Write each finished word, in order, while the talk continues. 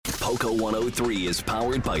Poco 103 is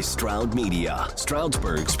powered by Stroud Media,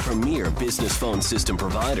 Stroudsburg's premier business phone system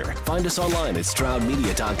provider. Find us online at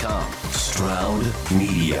stroudmedia.com. Stroud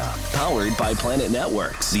Media, powered by Planet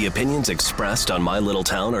Networks. The opinions expressed on My Little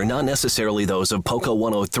Town are not necessarily those of Poco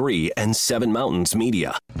 103 and Seven Mountains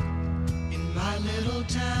Media. In my little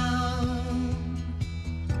town,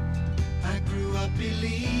 I grew up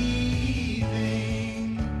believing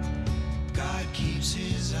God keeps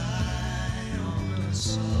his eye on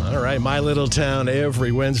us all. All right, My Little Town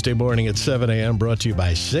every Wednesday morning at 7 a.m. brought to you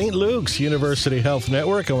by St. Luke's University Health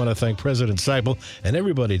Network. I want to thank President Seipel and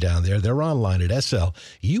everybody down there. They're online at sluhn.org.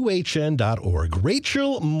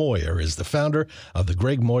 Rachel Moyer is the founder of the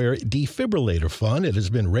Greg Moyer Defibrillator Fund. It has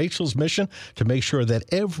been Rachel's mission to make sure that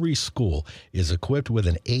every school is equipped with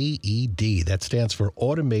an AED. That stands for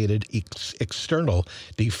Automated External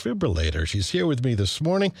Defibrillator. She's here with me this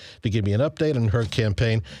morning to give me an update on her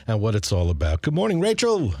campaign and what it's all about. Good morning,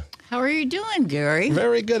 Rachel. How are you doing, Gary?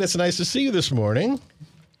 Very good. It's nice to see you this morning.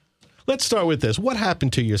 Let's start with this. What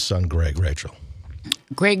happened to your son, Greg, Rachel?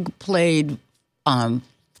 Greg played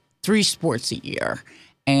 3 sports a year,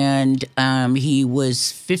 and he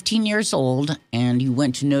was 15 years old, and he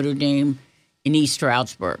went to Notre Dame in East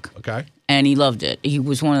Stroudsburg. Okay. And he loved it. He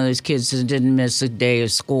was one of those kids that didn't miss a day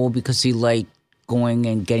of school because he liked going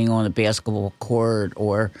and getting on the basketball court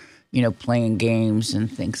or playing games and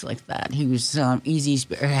things like that. He was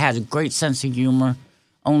had a great sense of humor.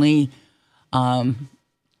 Only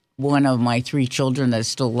one of my 3 children that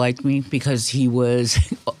still liked me because he was,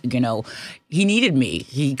 he needed me.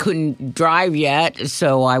 He couldn't drive yet,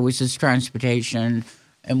 so I was his transportation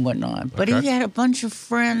and whatnot. But he had a bunch of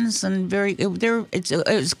friends and it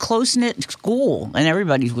was a close-knit school, and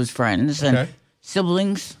everybody was friends and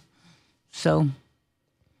siblings. So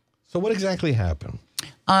what exactly happened?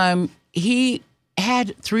 He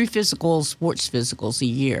had 3 sports physicals a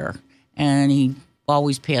year, and he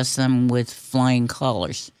always passed them with flying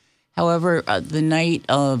colors. However, the night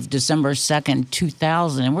of December 2nd,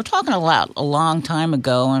 2000, and we're talking a long time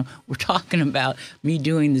ago, and we're talking about me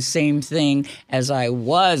doing the same thing as I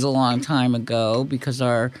was a long time ago because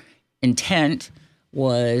our intent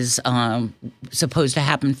was supposed to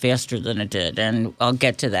happen faster than it did, and I'll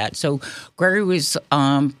get to that. So Gregory was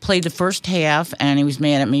played the first half, and he was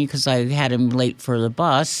mad at me because I had him late for the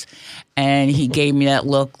bus, and he gave me that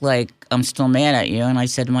look like, I'm still mad at you, and I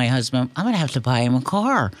said to my husband, I'm going to have to buy him a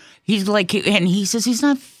car. He's like, and he says he's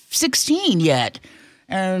not 16 yet,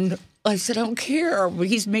 and I said, I don't care, but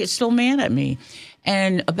he's still mad at me.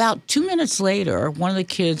 And about 2 minutes later, one of the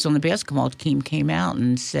kids on the basketball team came out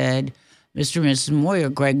and said, Mr. and Mrs. Moyer,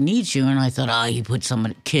 Greg needs you. And I thought, he put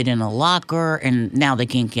some kid in a locker, and now they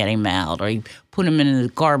can't get him out. Or he put him in the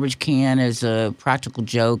garbage can as a practical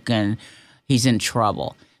joke, and he's in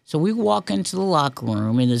trouble. So we walk into the locker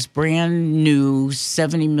room in this brand new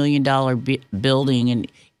 $70 million building in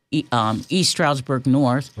East Stroudsburg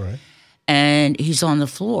North. Right. And he's on the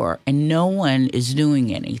floor, and no one is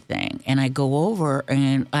doing anything. And I go over,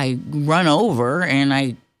 and I run over, and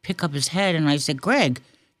I pick up his head, and I said, Greg,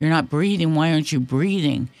 you're not breathing. Why aren't you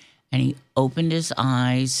breathing? And he opened his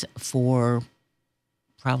eyes for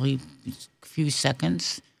probably a few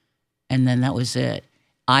seconds, and then that was it.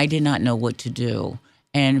 I did not know what to do.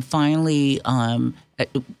 And finally,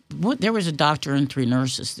 there was a doctor and 3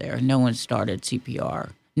 nurses there. No one started CPR.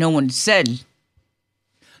 No one said.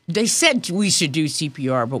 They said we should do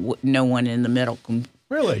CPR, but no one in the medical.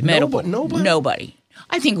 Really? Nobody.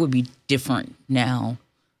 I think it would be different now,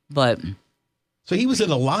 but. So he was in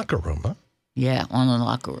a locker room, huh? Yeah, on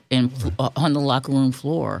the locker room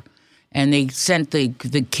floor, and they sent the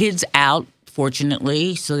kids out.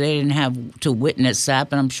 Fortunately, so they didn't have to witness that,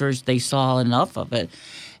 but I'm sure they saw enough of it.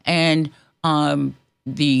 And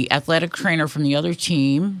the athletic trainer from the other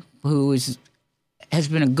team, who has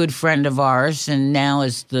been a good friend of ours, and now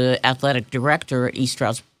is the athletic director at East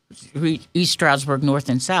Stroudsburg North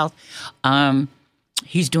and South.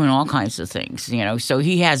 He's doing all kinds of things, So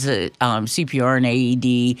he has a CPR and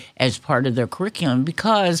AED as part of their curriculum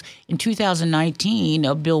because in 2019,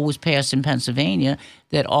 a bill was passed in Pennsylvania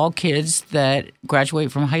that all kids that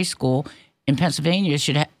graduate from high school in Pennsylvania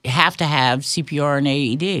should have to have CPR and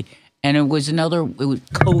AED. And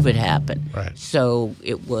COVID happened. Right. So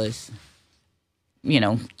it was,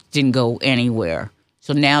 didn't go anywhere.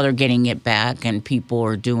 So now they're getting it back and people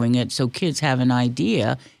are doing it. So kids have an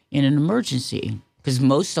idea in an emergency. Because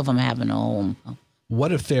most of them have a home.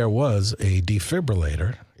 What if there was a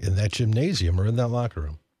defibrillator in that gymnasium or in that locker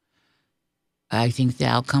room? I think the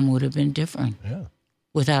outcome would have been different. Yeah.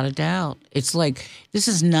 Without a doubt. It's like, this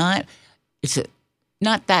is not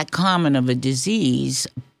that common of a disease,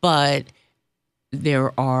 but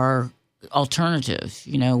there are alternatives.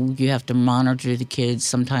 You have to monitor the kids.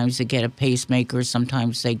 Sometimes they get a pacemaker.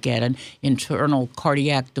 Sometimes they get an internal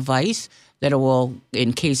cardiac device that will,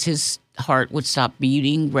 in case his heart would stop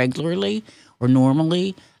beating regularly or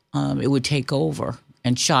normally, it would take over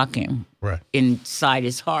and shock him inside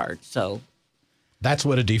his heart. So that's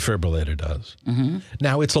what a defibrillator does. Mm-hmm.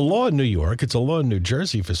 Now, it's a law in New York. It's a law in New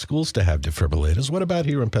Jersey for schools to have defibrillators. What about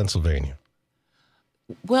here in Pennsylvania?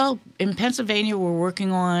 Well, in Pennsylvania, we're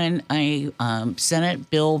working on a Senate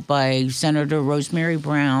bill by Senator Rosemary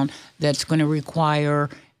Brown that's going to require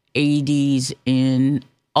AEDs in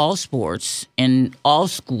all sports, in all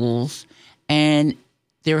schools, and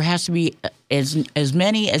there has to be as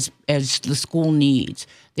many as the school needs.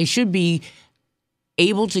 They should be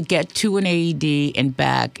able to get to an AED and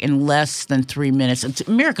back in less than 3 minutes.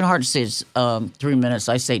 American Heart says 3 minutes.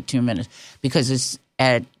 I say 2 minutes because it's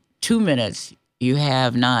at 2 minutes you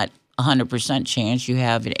have not 100% chance. You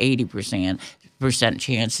have an 80%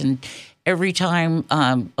 chance. And every time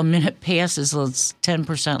a minute passes, it's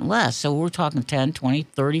 10% less. So we're talking 10, 20,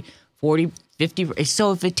 30, 40, 50.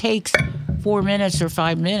 So if it takes 4 minutes or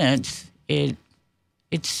 5 minutes,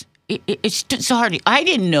 it's hard. I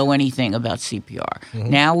didn't know anything about CPR. Mm-hmm.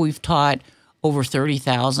 Now we've taught over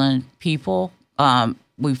 30,000 people.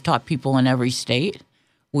 We've taught people in every state.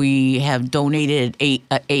 We have donated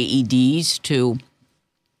AEDs to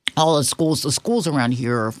all the schools. The schools around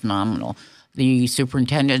here are phenomenal. The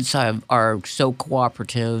superintendents are so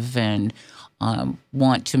cooperative and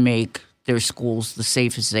want to make their schools the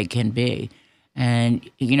safest they can be. And,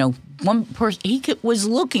 one person, was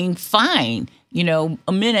looking fine,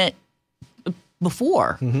 a minute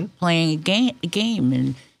before playing a game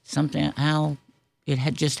and how it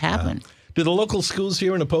had just happened. Do the local schools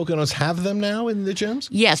here in the Poconos have them now in the gyms?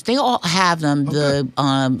 Yes, they all have them.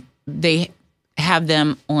 Okay. They have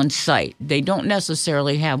them on site. They don't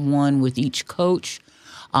necessarily have one with each coach,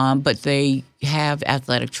 but they have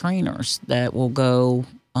athletic trainers that will go.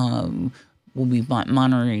 Will be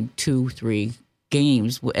monitoring 2-3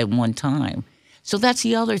 games at one time. So that's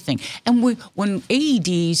the other thing. And when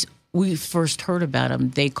AEDs, we first heard about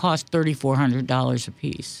them, they cost $3,400 a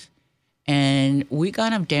piece. And we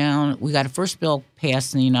got them down. We got a first bill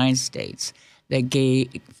passed in the United States that gave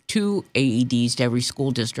 2 AEDs to every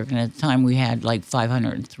school district. And at the time, we had like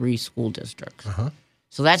 503 school districts. Uh-huh.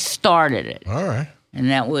 So that started it. All right. And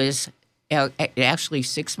that was actually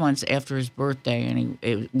 6 months after his birthday. And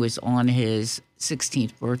it was on his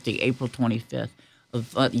 16th birthday, April 25th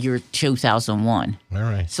of year 2001. All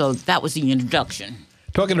right. So that was the introduction.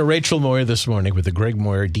 Talking to Rachel Moyer this morning with the Greg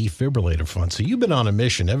Moyer Defibrillator Fund. So you've been on a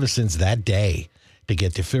mission ever since that day to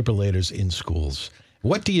get defibrillators in schools.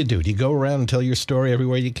 What do? Do you go around and tell your story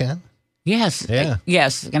everywhere you can? Yes. Yeah.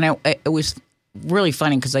 Yes. And it was really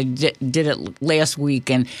funny because I did it last week,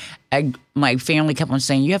 and my family kept on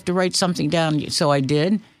saying, you have to write something down. So I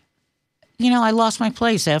did. I lost my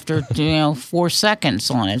place after 4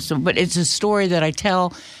 seconds on it. So, but it's a story that I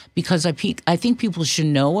tell because I think people should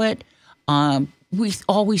know it. We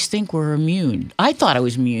always think we're immune. I thought I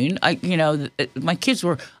was immune. My kids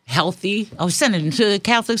were healthy. I was sending them to the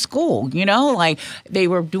Catholic school. They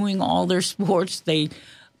were doing all their sports. They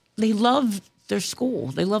loved their school.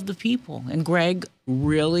 They loved the people. And Greg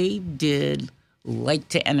really did like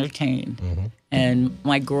to entertain. Mm-hmm. And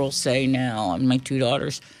my girls say now, and my 2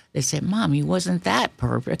 daughters, they said, Mom, he wasn't that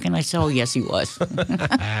perfect. And I said, oh, yes, he was.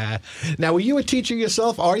 Now, were you a teacher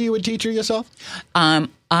yourself? Are you a teacher yourself? I'm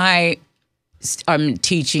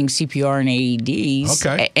teaching CPR and AEDs.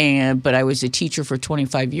 Okay. But I was a teacher for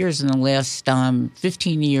 25 years. In the last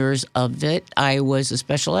 15 years of it, I was a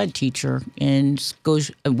special ed teacher in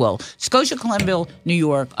Scotia, Glenville, New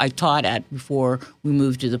York. I taught at before we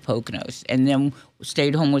moved to the Poconos. And then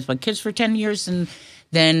stayed home with my kids for 10 years. And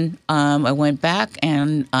then I went back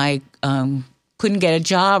and I couldn't get a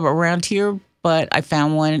job around here, but I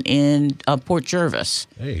found one in Port Jervis.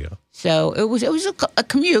 There you go. So it was a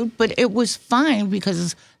commute, but it was fine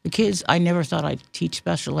because the kids. I never thought I'd teach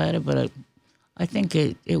special ed, but I think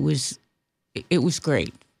it was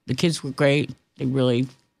great. The kids were great. They really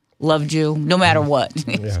loved you, no matter what.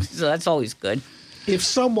 Yeah. So that's always good. If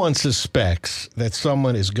someone suspects that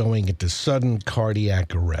someone is going into sudden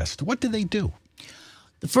cardiac arrest, what do they do?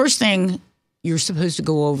 The first thing, you're supposed to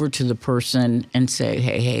go over to the person and say,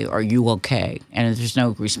 hey, are you okay? And if there's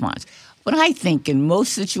no response. But I think in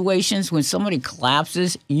most situations when somebody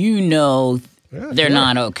collapses, they're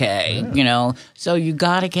not okay, So you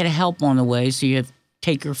got to get help on the way. So you have to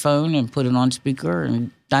take your phone and put it on speaker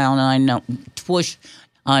and dial push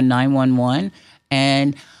 911.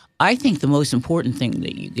 And I think the most important thing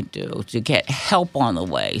that you could do to get help on the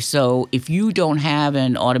way. So if you don't have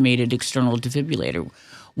an automated external defibrillator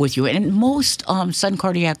with you, and most sudden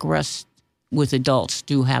cardiac arrests with adults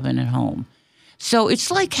do have it at home. So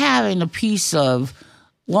it's like having a piece of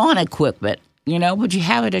lawn equipment, but you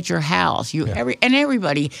have it at your house.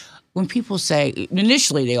 Everybody, when people say,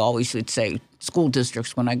 initially they always would say, school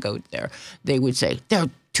districts, when I go there, they would say, they're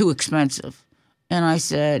too expensive. And I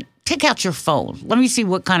said, take out your phone. Let me see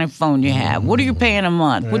what kind of phone you have. What are you paying a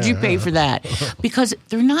month? What'd you pay for that? Because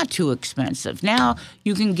they're not too expensive. Now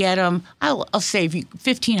you can get them, I'll save you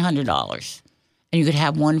 $1,500, and you could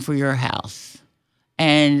have one for your house.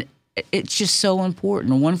 And it's just so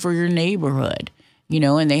important. One for your neighborhood,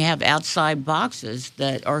 and they have outside boxes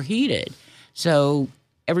that are heated. So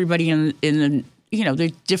everybody in the,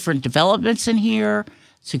 there's different developments in here.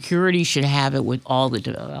 Security should have it with all the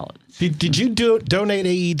developments. Did you donate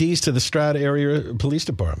AEDs to the Stroud Area Police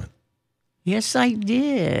Department? Yes, I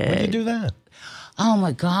did. When did you do that? Oh,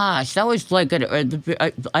 my gosh. That was like,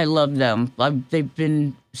 I love them. They've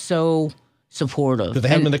been so supportive. Do they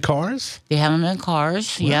have them in the cars? They have them in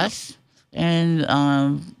cars, wow. Yes. And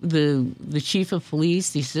the chief of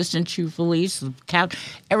police, the assistant chief of police, the captain,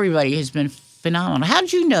 everybody has been phenomenal. How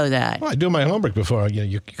did you know that? Well, I do my homework before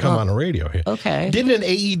you come on the radio here. Okay. Didn't an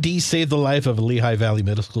AED save the life of a Lehigh Valley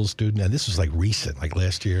Middle School student? And this was like recent, like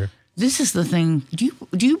last year. This is the thing. Do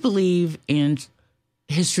you believe in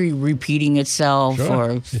history repeating itself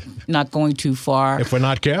or not going too far? If we're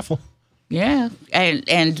not careful. Yeah.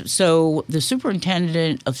 And so the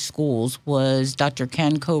superintendent of schools was Dr.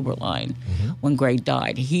 Ken Koberline when Greg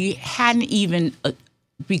died. He hadn't even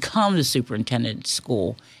become the superintendent at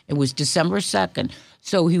school. It was December 2nd.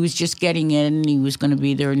 So he was just getting in, and he was going to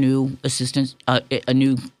be their new assistant, a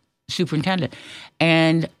new superintendent.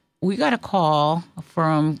 And we got a call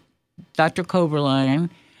from Dr. Koberline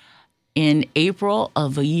in April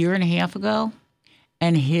of a year and a half ago,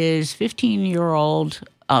 and his 15-year-old,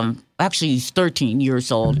 actually he's 13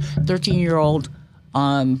 years old, 13-year-old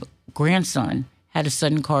grandson had a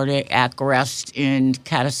sudden cardiac arrest in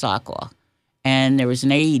Catasauqua. And there was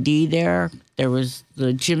an AED there. There was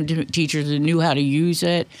the gym teachers that knew how to use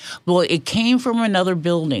it. Well, it came from another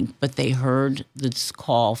building, but they heard this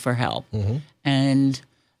call for help. And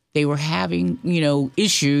they were having,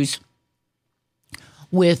 issues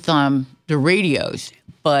with the radios.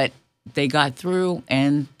 But they got through,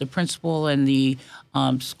 and the principal and the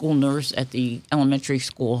school nurse at the elementary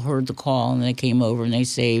school heard the call, and they came over and they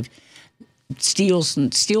saved Steel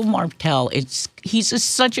Martell. He's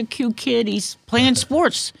such a cute kid. He's playing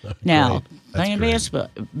sports now, playing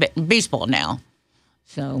baseball now.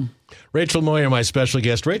 So, Rachel Moyer, my special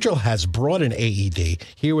guest. Rachel has brought an AED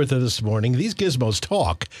here with her this morning. These gizmos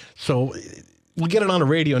talk, so we'll get it on the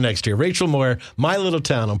radio next year. Rachel Moyer, My Little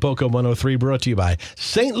Town on Poco 103, brought to you by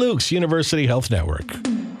St. Luke's University Health Network.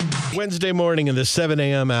 Wednesday morning in the 7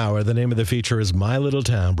 a.m. hour. The name of the feature is My Little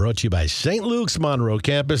Town, brought to you by St. Luke's Monroe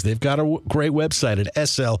Campus. They've got a great website at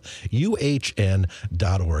sluhn.org.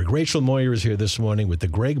 Rachel Moyer is here this morning with the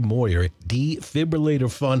Greg Moyer Defibrillator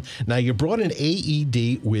Fund. Now, you brought an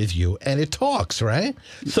AED with you, and it talks, right?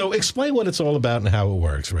 So explain what it's all about and how it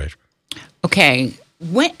works, Rachel. Okay.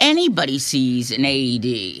 When anybody sees an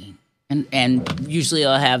AED, and usually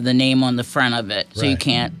I'll have the name on the front of it, so you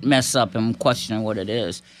can't mess up and question what it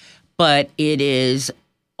is. But it is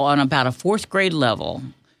on about a fourth grade level,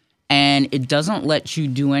 and it doesn't let you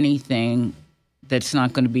do anything that's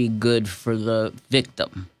not going to be good for the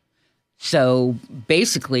victim. So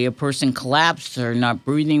basically, a person collapsed, they're not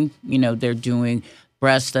breathing, they're doing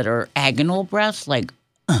breaths that are agonal breaths, like,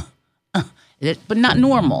 but not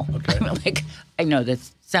normal. Okay. I know that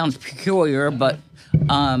sounds peculiar, but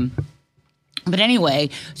anyway,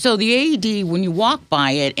 so the AED, when you walk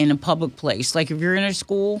by it in a public place, like if you're in a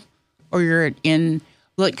school or you're in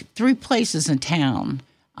like 3 places in town,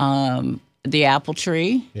 the Apple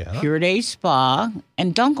Tree, Pure Day Spa,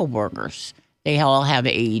 and Dunkelberger's, they all have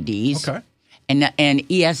AEDs. Okay. And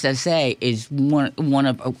ESSA is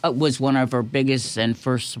was one of our biggest and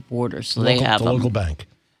first supporters. So they have the local bank.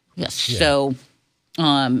 Yes. Yeah. So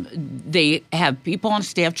they have people on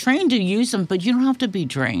staff trained to use them, but you don't have to be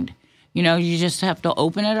trained. You just have to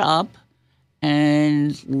open it up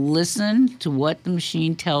and listen to what the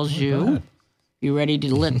machine tells you. You ready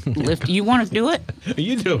to lift? You want to do it?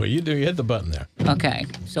 You do it. You hit the button there. Okay.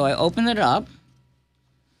 So I open it up,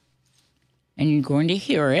 and you're going to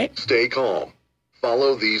hear it. Stay calm.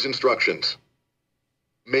 Follow these instructions.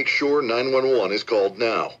 Make sure 911 is called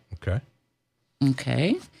now. Okay.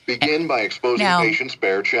 Okay. Begin by exposing Now- patient's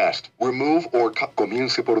bare chest. Remove or cut.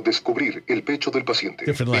 Comience por descubrir el pecho del paciente.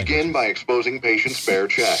 Different Begin languages. by exposing patient's bare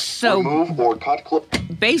chest. So- Remove or cut.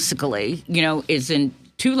 Basically, it's in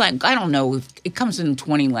two languages. I don't know. It comes in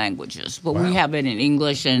 20 languages, but we have it in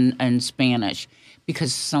English and Spanish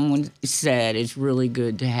because someone said it's really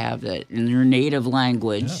good to have that in their native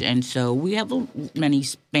language. And so we have many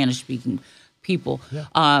Spanish-speaking people.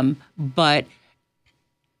 But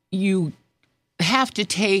you have to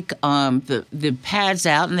take the pads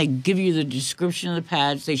out, and they give you the description of the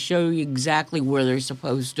pads. They show you exactly where they're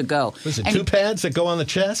supposed to go. Was it 2 pads that go on the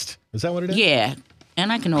chest? Is that what it is? Yeah,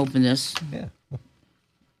 and I can open this, Yeah.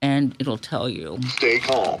 and it'll tell you. Stay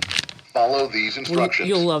calm. Follow these instructions.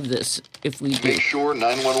 You'll love this if we do. Make sure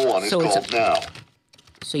 911 is So it's called now.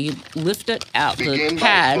 So you lift it out, Begin the by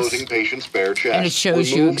pads, exposing patient's bare chest. and it shows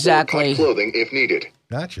you Remove or exactly- cut clothing if needed.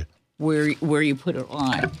 Gotcha. where you put it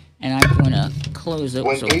on. And I'm going to close it.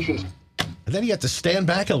 When So- patients And then you have to stand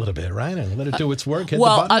back a little bit, right? And let it do its work. Hit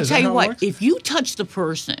well, the button. I'll Is that tell you how it what. works? If you touch the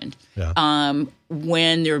person Yeah.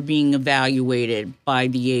 when they're being evaluated by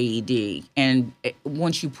the AED, and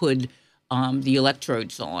once you put the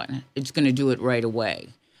electrodes on, it's going to do it right away.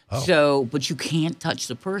 Oh. So, but you can't touch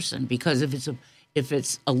the person because if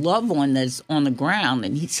it's a loved one that's on the ground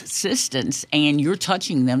and needs assistance, and you're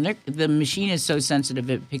touching them, the machine is so sensitive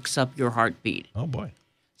it picks up your heartbeat. Oh, boy.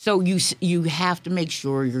 So you have to make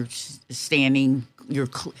sure you're standing.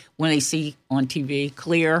 When they see on TV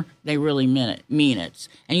clear, they really mean it,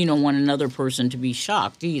 and you don't want another person to be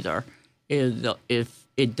shocked either if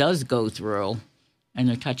it does go through and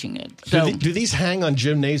they're touching it. So Do these hang on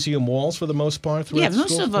gymnasium walls for the most part? yeah, throughout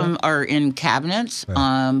most school? of them are in cabinets,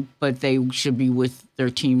 but they should be with their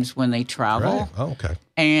teams when they travel. Right. Oh, okay.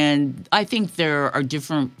 And I think there are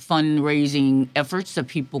different fundraising efforts that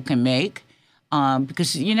people can make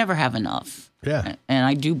because you never have enough. Yeah. And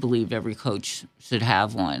I do believe every coach should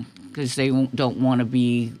have one because they don't want to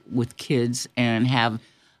be with kids and have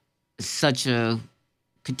such a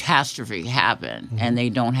catastrophe happen and they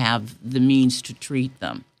don't have the means to treat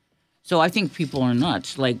them. So I think people are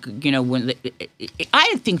nuts. Like,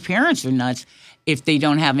 I think parents are nuts if they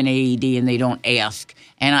don't have an AED and they don't ask.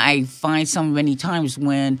 And I find so many times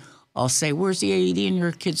when I'll say, "Where's the AED in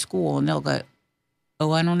your kid's school?" And they'll go,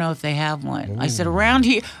 "Oh, I don't know if they have one." I said, around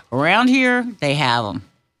here, they have them.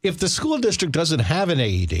 If the school district doesn't have an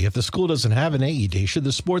AED, if the school doesn't have an AED, should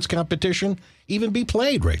the sports competition even be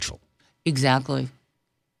played, Rachel? Exactly.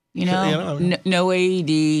 know, No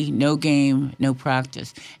AED, no game, no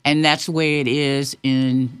practice. And that's the way it is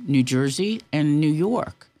in New Jersey and New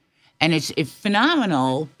York. And it's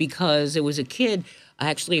phenomenal because it was a kid,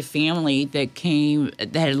 actually a family that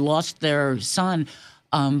had lost their son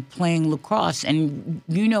playing lacrosse. And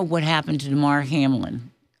you know what happened to DeMar Hamlin.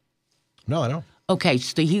 No, I don't. Okay,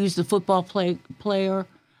 so he was the football player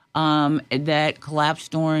that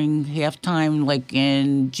collapsed during halftime, like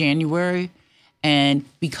in January. And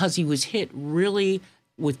because he was hit really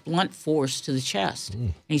with blunt force to the chest.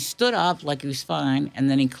 And he stood up like he was fine, and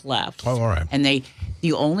then he collapsed. Oh, all right. And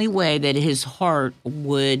the only way that his heart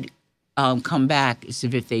would come back is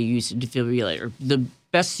if they used a defibrillator. The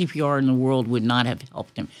best CPR in the world would not have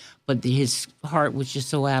helped him. But his heart was just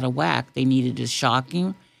so out of whack, they needed to shock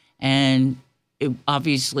him. And it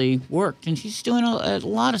obviously worked. And she's doing a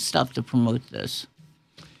lot of stuff to promote this.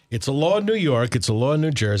 It's a law in New York. It's a law in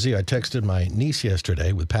New Jersey. I texted my niece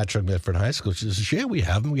yesterday with Patrick Medford High School. She says, yeah, we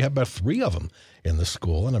have them. We have about 3 of them in the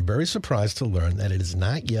school. And I'm very surprised to learn that it is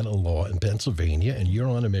not yet a law in Pennsylvania, and you're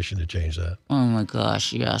on a mission to change that. Oh, my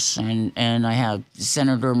gosh, yes. And I have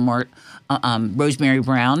Senator Rosemary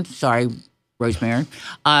Brown, Rosemary,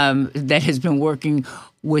 that has been working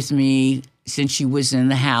with me since she was in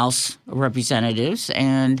the House of Representatives.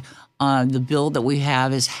 And the bill that we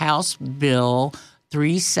have is House Bill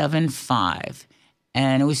 375,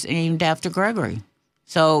 and it was named after Gregory.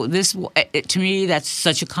 So this, to me, that's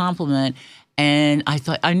such a compliment. And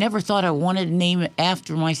I never thought I wanted to name it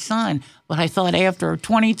after my son, but I thought after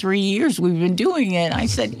 23 years we've been doing it, I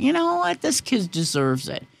said, you know what, this kid deserves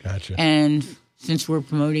it. Gotcha. And since we're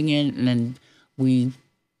promoting it, and we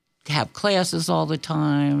have classes all the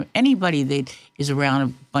time, anybody that is around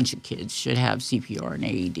a bunch of kids should have CPR and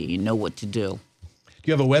AED and know what to do.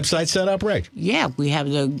 Do you have a website set up, Ray? Yeah, we have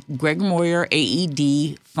the Greg Moyer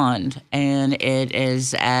AED Fund, and it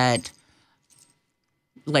is at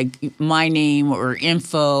like my name or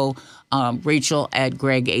info, Rachel at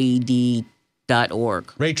gregaed.org.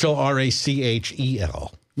 Rachel,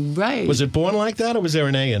 Rachel. Right. Was it born like that, or was there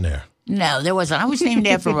an A in there? No, there wasn't. I was named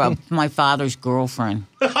after my father's girlfriend.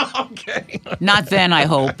 Okay. Not then, I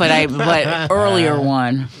hope, but earlier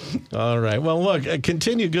one. All right. Well, look,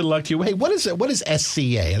 continue. Good luck to you. Hey, what is it? What is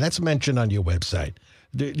SCA? That's mentioned on your website.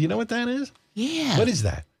 Do you know what that is? Yeah. What is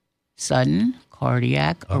that? Sudden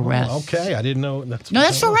cardiac arrest. Okay. I didn't know.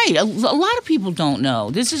 That's all right. A lot of people don't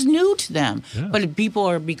know. This is new to them. Yeah. But people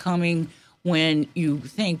are becoming, when you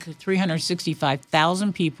think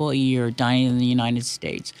 365,000 people a year dying in the United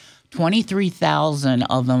States, 23,000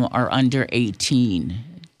 of them are under 18.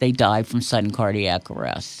 They die from sudden cardiac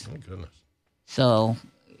arrest. Oh, goodness. So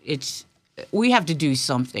we have to do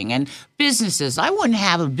something. And businesses, I wouldn't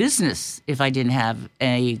have a business if I didn't have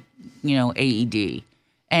a, AED.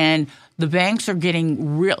 And the banks are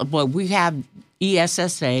getting real. Well, we have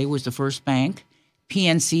ESSA was the first bank.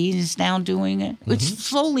 PNC is now doing it. Mm-hmm. It's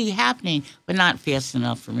slowly happening, but not fast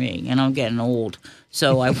enough for me. And I'm getting old,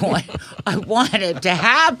 so I want it to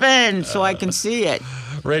happen so I can see it.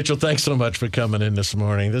 Rachel, thanks so much for coming in this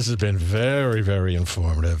morning. This has been very, very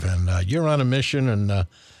informative, and you're on a mission. And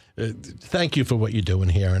thank you for what you're doing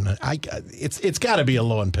here. And it's got to be a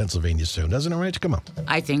law in Pennsylvania soon, doesn't it, Rachel? Come on.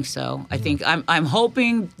 I think so. I think I'm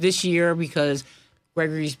hoping this year, because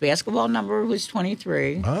Gregory's basketball number was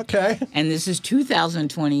 23. Okay. And this is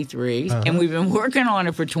 2023. And we've been working on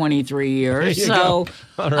it for 23 years. So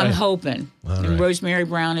I'm hoping. And Rosemary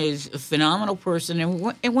Brown is a phenomenal person.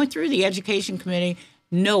 And it went through the education committee.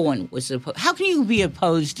 No one was opposed. How can you be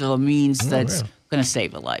opposed to a means that's going to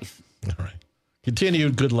save a life? All right.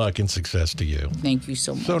 Continued good luck and success to you. Thank you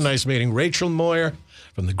so much. So nice meeting Rachel Moyer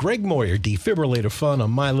from the Greg Moyer Defibrillator Fund on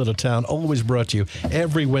My Little Town, always brought to you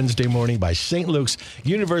every Wednesday morning by St. Luke's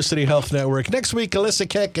University Health Network. Next week, Alyssa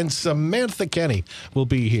Keck and Samantha Kenny will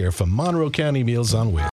be here from Monroe County Meals on Wheels.